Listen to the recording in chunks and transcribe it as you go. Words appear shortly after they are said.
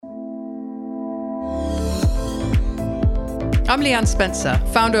I'm Leanne Spencer,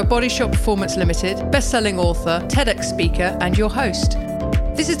 founder of Body Shop Performance Limited, best-selling author, TEDx speaker, and your host.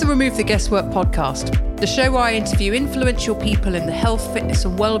 This is the Remove the Guesswork podcast, the show where I interview influential people in the health, fitness,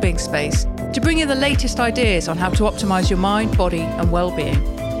 and well-being space to bring you the latest ideas on how to optimize your mind, body, and well-being.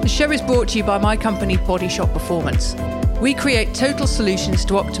 The show is brought to you by my company, Body Shop Performance. We create total solutions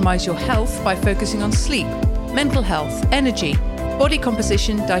to optimize your health by focusing on sleep, mental health, energy, body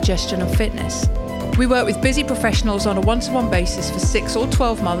composition, digestion, and fitness. We work with busy professionals on a one-to-one basis for 6 or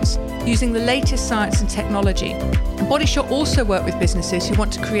 12 months using the latest science and technology. And Body Shop also work with businesses who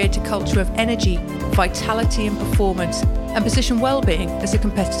want to create a culture of energy, vitality and performance and position well-being as a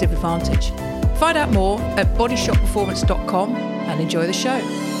competitive advantage. Find out more at bodyshopperformance.com and enjoy the show.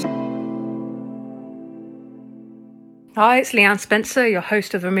 Hi, it's Leanne Spencer, your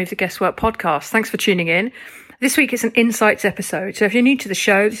host of the Remove the Guesswork podcast. Thanks for tuning in. This week it's an insights episode. So if you're new to the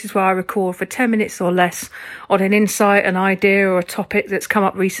show, this is where I record for 10 minutes or less on an insight, an idea or a topic that's come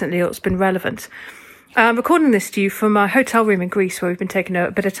up recently or that's been relevant. I'm recording this to you from my hotel room in Greece where we've been taking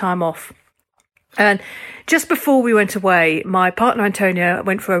a bit of time off. And just before we went away, my partner Antonia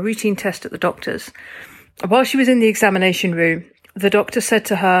went for a routine test at the doctor's. While she was in the examination room, the doctor said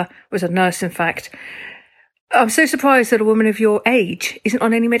to her, was a nurse in fact, "I'm so surprised that a woman of your age isn't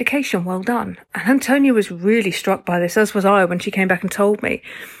on any medication. Well done." And Antonia was really struck by this, as was I when she came back and told me.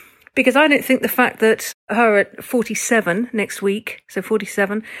 Because I don't think the fact that her at 47 next week, so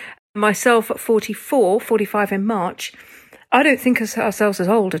 47, myself at 44, 45 in March, I don't think of ourselves as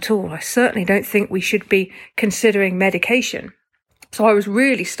old at all. I certainly don't think we should be considering medication. So I was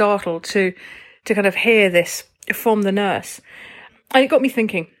really startled to kind of hear this from the nurse. And it got me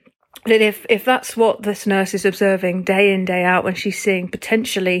thinking that if that's what this nurse is observing day in, day out, when she's seeing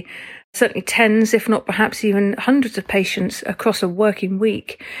potentially certainly tens, if not perhaps even hundreds of patients across a working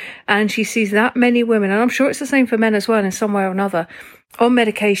week, and she sees that many women, and I'm sure it's the same for men as well in some way or another, on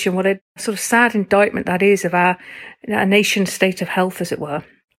medication, what a sort of sad indictment that is of our nation's state of health, as it were.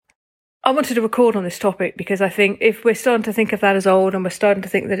 I wanted to record on this topic because I think if we're starting to think of that as old and we're starting to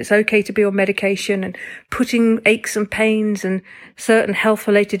think that it's okay to be on medication and putting aches and pains and certain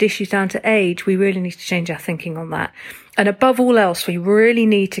health-related issues down to age, we really need to change our thinking on that. And above all else, we really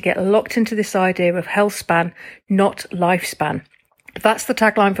need to get locked into this idea of health span, not lifespan. That's the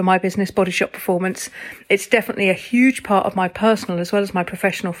tagline for my business, Body Shop Performance. It's definitely a huge part of my personal as well as my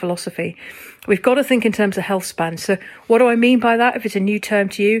professional philosophy. We've got to think in terms of health span. So what do I mean by that? If it's a new term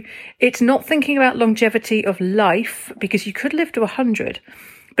to you, it's not thinking about longevity of life, because you could live to 100.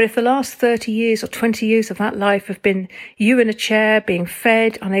 But if the last 30 years or 20 years of that life have been you in a chair, being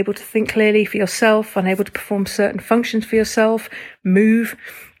fed, unable to think clearly for yourself, unable to perform certain functions for yourself, move,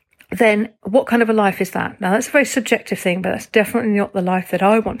 then what kind of a life is that? Now, that's a very subjective thing, but that's definitely not the life that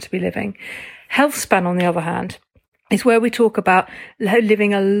I want to be living. Health span, on the other hand, is where we talk about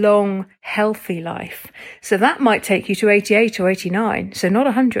living a long, healthy life. So that might take you to 88 or 89, so not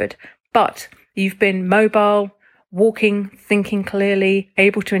 100, but you've been mobile, walking, thinking clearly,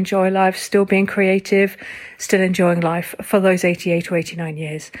 able to enjoy life, still being creative, still enjoying life for those 88 or 89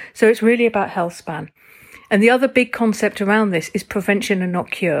 years. So it's really about health span. And the other big concept around this is prevention and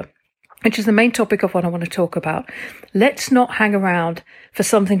not cure, which is the main topic of what I want to talk about. Let's not hang around for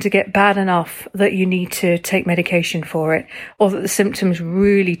something to get bad enough that you need to take medication for it, or that the symptoms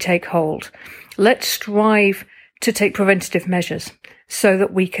really take hold. Let's strive to take preventative measures so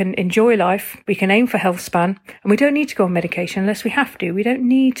that we can enjoy life, we can aim for health span, and we don't need to go on medication unless we have to. We don't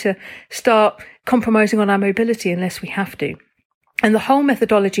need to start compromising on our mobility unless we have to. And the whole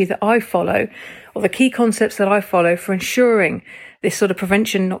methodology that I follow, or the key concepts that I follow for ensuring this sort of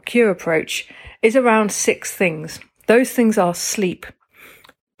prevention, not cure approach, is around 6 things. Those things are sleep.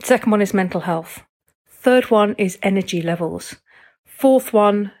 Second one is mental health. Third one is energy levels. Fourth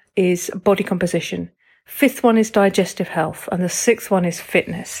one is body composition. Fifth one is digestive health. And the 6th one is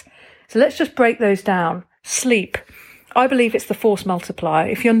fitness. So let's just break those down. Sleep. I believe it's the force multiplier.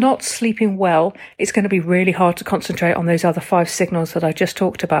 If you're not sleeping well, it's going to be really hard to concentrate on those other 5 signals that I just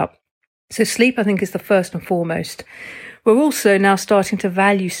talked about. So sleep, I think, is the first and foremost. We're also now starting to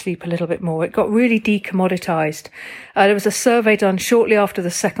value sleep a little bit more. It got really decommoditized. There was a survey done shortly after the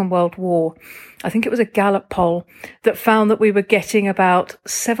Second World War. I think it was a Gallup poll that found that we were getting about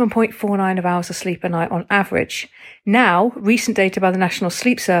 7.49 hours of sleep a night on average. Now, recent data by the National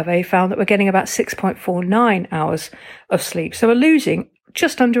Sleep Survey found that we're getting about 6.49 hours of sleep. So we're losing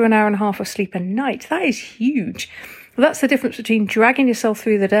just under an hour and a half of sleep a night. That is huge. That's the difference between dragging yourself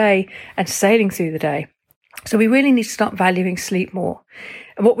through the day and sailing through the day. So we really need to start valuing sleep more.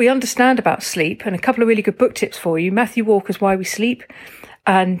 And what we understand about sleep, and a couple of really good book tips for you, Matthew Walker's Why We Sleep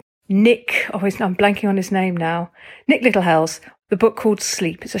and Nick, I'm blanking on his name now, Nick Littlehales, the book called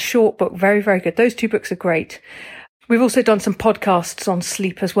Sleep. It's a short book, very, very good. Those two books are great. We've also done some podcasts on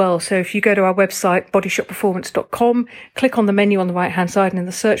sleep as well. So if you go to our website, bodyshotperformance.com, click on the menu on the right-hand side and in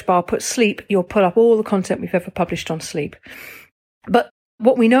the search bar, put sleep, you'll pull up all the content we've ever published on sleep. But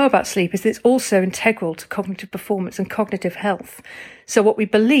what we know about sleep is that it's also integral to cognitive performance and cognitive health. So what we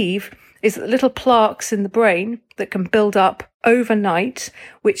believe is that little plaques in the brain that can build up overnight,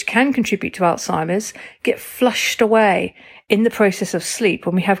 which can contribute to Alzheimer's, get flushed away in the process of sleep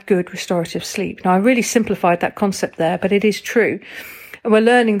when we have good restorative sleep. Now, I really simplified that concept there, but it is true. And we're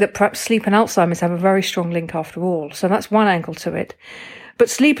learning that perhaps sleep and Alzheimer's have a very strong link after all. So that's one angle to it. But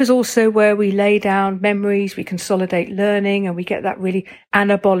sleep is also where we lay down memories, we consolidate learning, and we get that really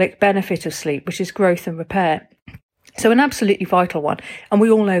anabolic benefit of sleep, which is growth and repair. So an absolutely vital one. And we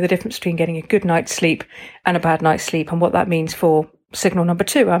all know the difference between getting a good night's sleep and a bad night's sleep and what that means for signal number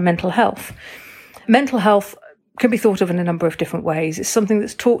 2, our mental health. Mental health can be thought of in a number of different ways. It's something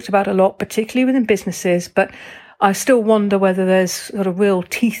that's talked about a lot, particularly within businesses, but I still wonder whether there's sort of real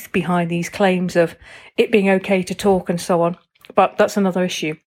teeth behind these claims of it being okay to talk and so on. But that's another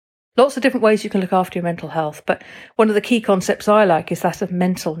issue. Lots of different ways you can look after your mental health, but one of the key concepts I like is that of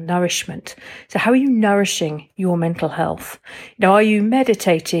mental nourishment. So how are you nourishing your mental health? Are you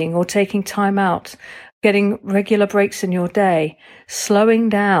meditating or taking time out, getting regular breaks in your day, slowing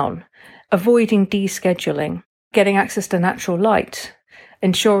down, avoiding descheduling, getting access to natural light,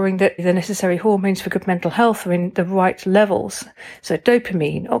 ensuring that the necessary hormones for good mental health are in the right levels? So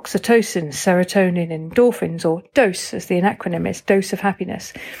dopamine, oxytocin, serotonin, endorphins, or DOSE as the acronym is, dose of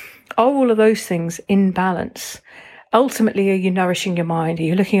happiness. Are all of those things in balance? Ultimately, are you nourishing your mind? Are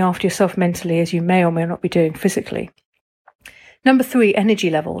you looking after yourself mentally as you may or may not be doing physically? Number 3, energy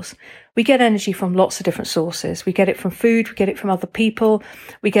levels. We get energy from lots of different sources. We get it from food, we get it from other people,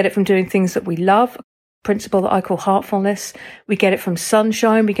 we get it from doing things that we love, principle that I call heartfulness. We get it from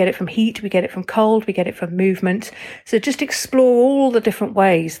sunshine, we get it from heat, we get it from cold, we get it from movement. So just explore all the different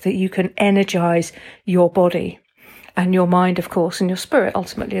ways that you can energize your body and your mind, of course, and your spirit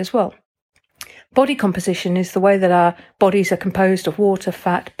ultimately as well. Body composition is the way that our bodies are composed of water,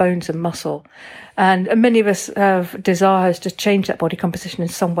 fat, bones and muscle. And many of us have desires to change that body composition in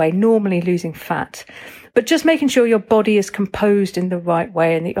some way, normally losing fat. But just making sure your body is composed in the right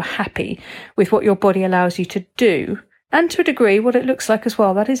way and that you're happy with what your body allows you to do. And to a degree, what it looks like as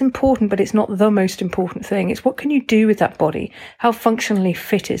well. That is important, but it's not the most important thing. It's what can you do with that body? How functionally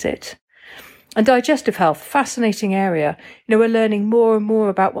fit is it? And digestive health, fascinating area. We're learning more and more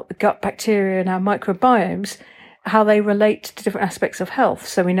about what the gut bacteria and our microbiomes, how they relate to different aspects of health.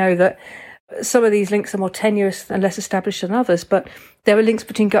 So we know that some of these links are more tenuous and less established than others, but there are links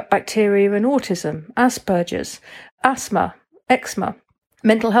between gut bacteria and autism, Asperger's, asthma, eczema,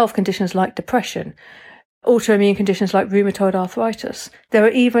 mental health conditions like depression, autoimmune conditions like rheumatoid arthritis. There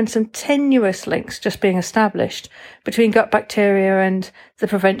are even some tenuous links just being established between gut bacteria and the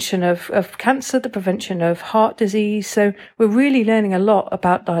prevention of cancer, the prevention of heart disease. So we're really learning a lot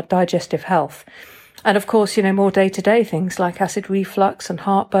about digestive health. And of course, more day-to-day things like acid reflux and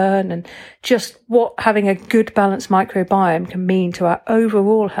heartburn and just what having a good balanced microbiome can mean to our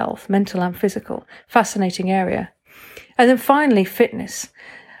overall health, mental and physical. Fascinating area. And then finally, fitness.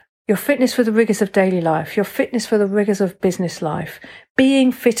 Your fitness for the rigours of daily life, your fitness for the rigours of business life,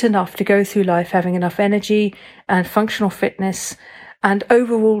 being fit enough to go through life, having enough energy and functional fitness and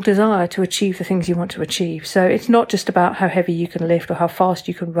overall desire to achieve the things you want to achieve. So it's not just about how heavy you can lift or how fast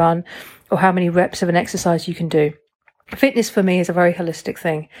you can run or how many reps of an exercise you can do. Fitness for me is a very holistic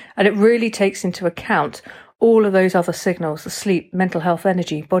thing, and it really takes into account all of those other signals, the sleep, mental health,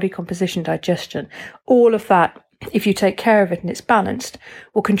 energy, body composition, digestion, all of that. If you take care of it and it's balanced,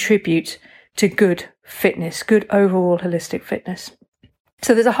 will contribute to good fitness, good overall holistic fitness.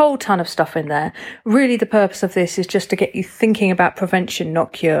 So there's a whole ton of stuff in there. Really, the purpose of this is just to get you thinking about prevention,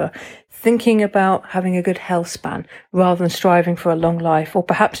 not cure, thinking about having a good health span rather than striving for a long life, or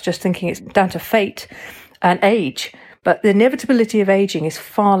perhaps just thinking it's down to fate and age. But the inevitability of aging is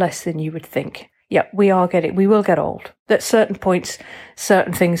far less than you would think. Yeah, we will get old. At certain points,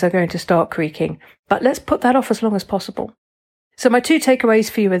 certain things are going to start creaking, but let's put that off as long as possible. So my 2 takeaways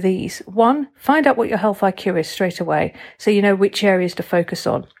for you are these. 1, find out what your health IQ is straight away, so you know which areas to focus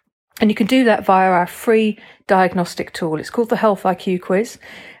on. And you can do that via our free diagnostic tool. It's called the Health IQ Quiz.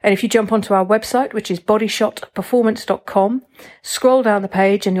 And if you jump onto our website, which is bodyshotperformance.com, scroll down the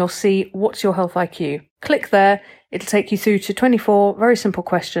page and you'll see what's your health IQ. Click there. It'll take you through to 24 very simple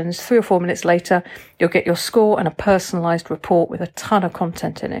questions. 3 or 4 minutes later, you'll get your score and a personalised report with a ton of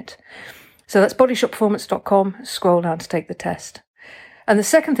content in it. So that's bodyshotperformance.com. Scroll down to take the test. And the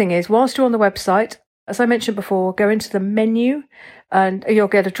second thing is, whilst you're on the website, as I mentioned before, go into the menu and you'll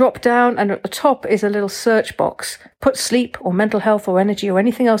get a drop down, and at the top is a little search box. Put sleep or mental health or energy or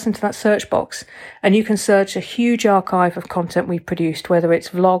anything else into that search box, and you can search a huge archive of content we've produced, whether it's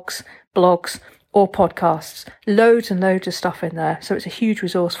vlogs, blogs or podcasts. Loads and loads of stuff in there. So it's a huge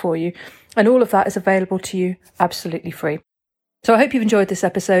resource for you. And all of that is available to you absolutely free. So I hope you've enjoyed this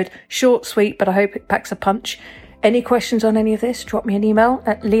episode. Short, sweet, but I hope it packs a punch. Any questions on any of this, drop me an email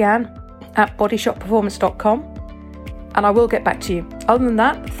at leanne@bodyshotperformance.com. and I will get back to you. Other than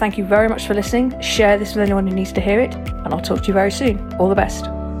that, thank you very much for listening. Share this with anyone who needs to hear it, and I'll talk to you very soon. All the best.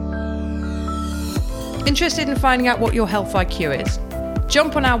 Interested in finding out what your health IQ is?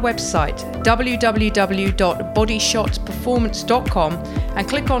 Jump on our website, www.bodyshotperformance.com, and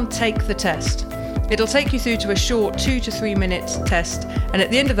click on Take the Test. It'll take you through to a short 2 to 3 minutes test, and at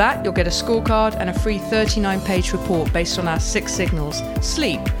the end of that, you'll get a scorecard and a free 39-page report based on our 6 signals: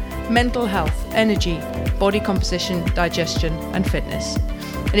 sleep, mental health, energy, body composition, digestion, and fitness.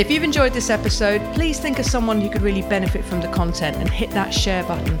 And if you've enjoyed this episode, please think of someone who could really benefit from the content and hit that share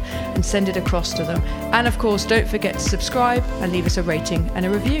button and send it across to them. And of course, don't forget to subscribe and leave us a rating and a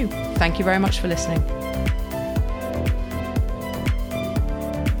review. Thank you very much for listening.